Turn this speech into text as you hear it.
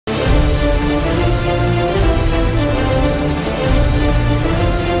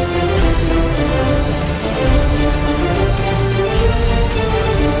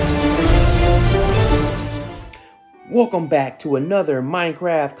Welcome back to another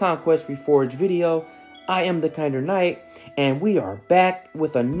Minecraft Conquest Reforged video. I am the Kinder Knight, and we are back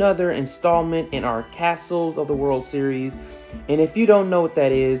with another installment in our Castles of the World series. And if you don't know what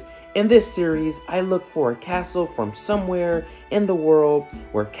that is, in this series, I look for a castle from somewhere in the world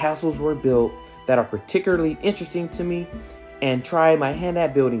where castles were built that are particularly interesting to me and try my hand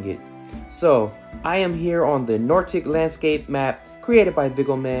at building it. So, I am here on the Nordic landscape map created by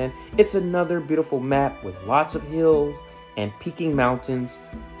Vigoman. It's another beautiful map with lots of hills and peaking mountains,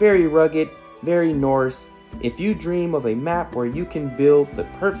 very rugged, very Norse. If you dream of a map where you can build the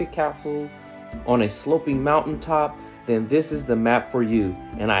perfect castles on a sloping mountaintop, then this is the map for you,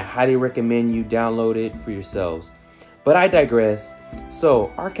 and I highly recommend you download it for yourselves. But I digress.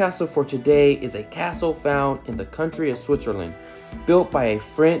 So, our castle for today is a castle found in the country of Switzerland, built by a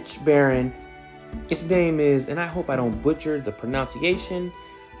French baron. Its name is, and I hope I don't butcher the pronunciation,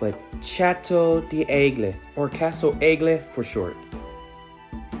 but Chateau D'Aigles, or Castle Aigle for short.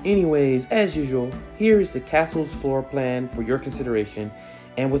 Anyways, as usual, here is the castle's floor plan for your consideration,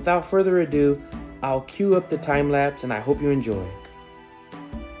 and without further ado, I'll cue up the time lapse and I hope you enjoy.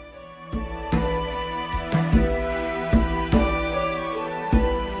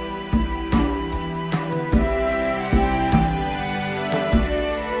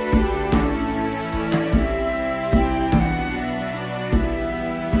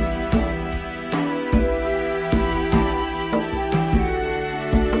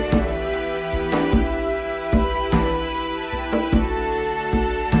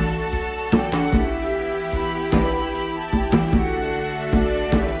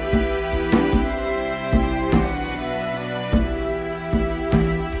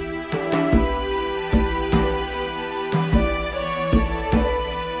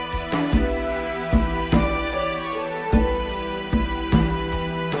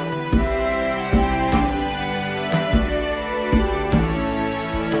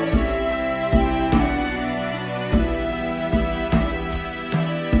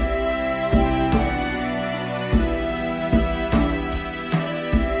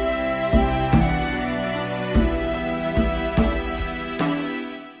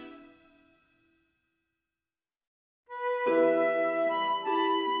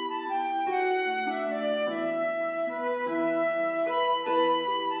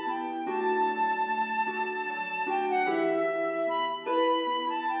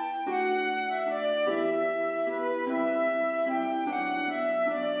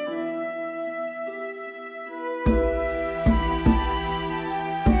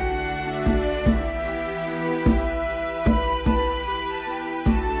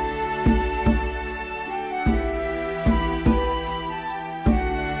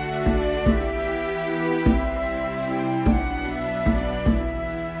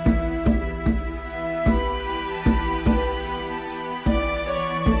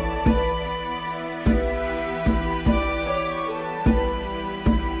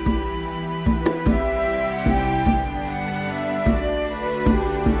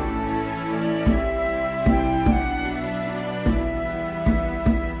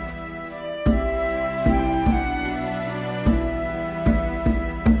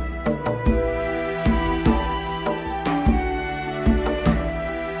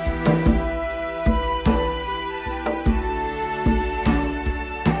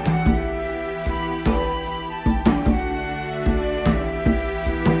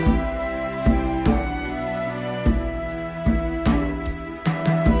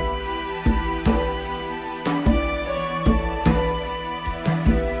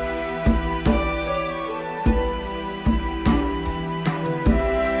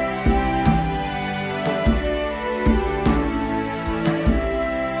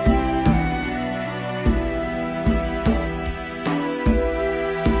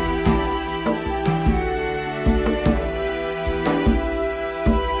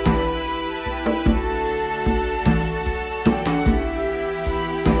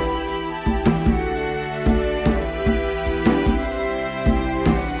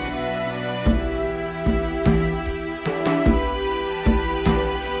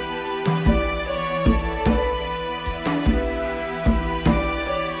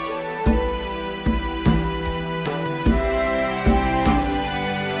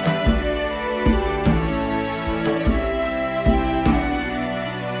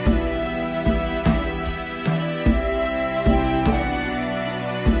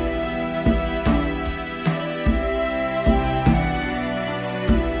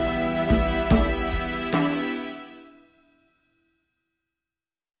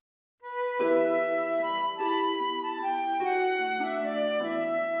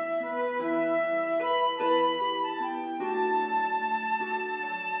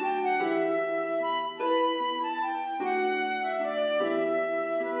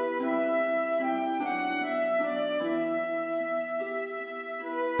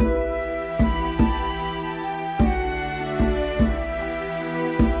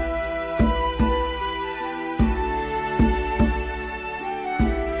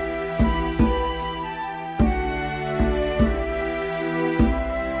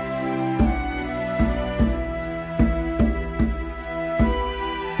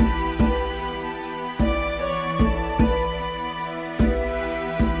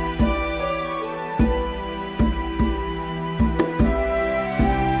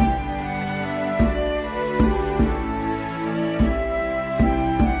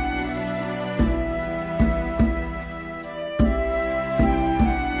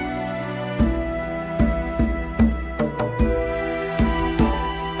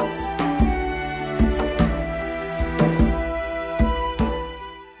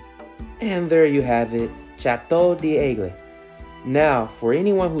 And there you have it, Chateau D'Aigles. Now, for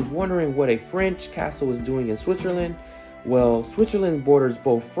anyone who's wondering what a French castle is doing in Switzerland, well, Switzerland borders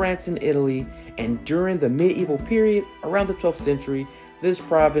both France and Italy, and during the medieval period, around the 12th century, this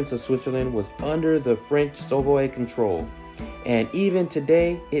province of Switzerland was under the French Soviet control. And even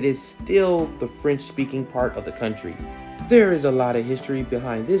today, it is still the French-speaking part of the country. There is a lot of history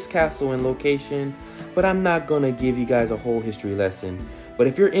behind this castle and location, but I'm not gonna give you guys a whole history lesson. But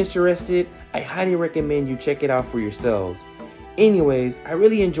if you're interested, I highly recommend you check it out for yourselves. Anyways, I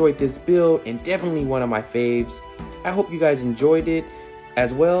really enjoyed this build and definitely one of my faves. I hope you guys enjoyed it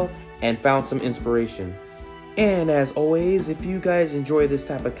as well and found some inspiration. And as always, if you guys enjoy this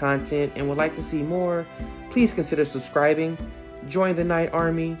type of content and would like to see more, please consider subscribing, join the Knight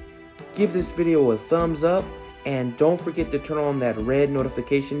Army, give this video a thumbs up, and don't forget to turn on that red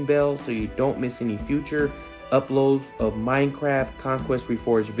notification bell so you don't miss any future uploads of Minecraft Conquest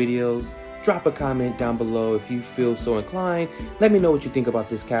Reforged videos. Drop a comment down below if you feel so inclined. Let me know what you think about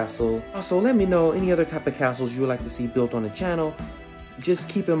this castle. Also, let me know any other type of castles you would like to see built on the channel. Just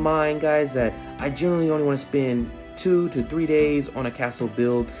keep in mind, guys, that I generally only want to spend 2 to 3 days on a castle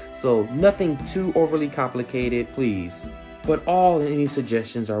build, so nothing too overly complicated, please. But all and any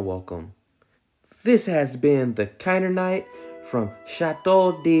suggestions are welcome. This has been the Kinder Knight from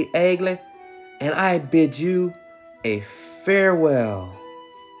Chateau D'Aigles, and I bid you a farewell.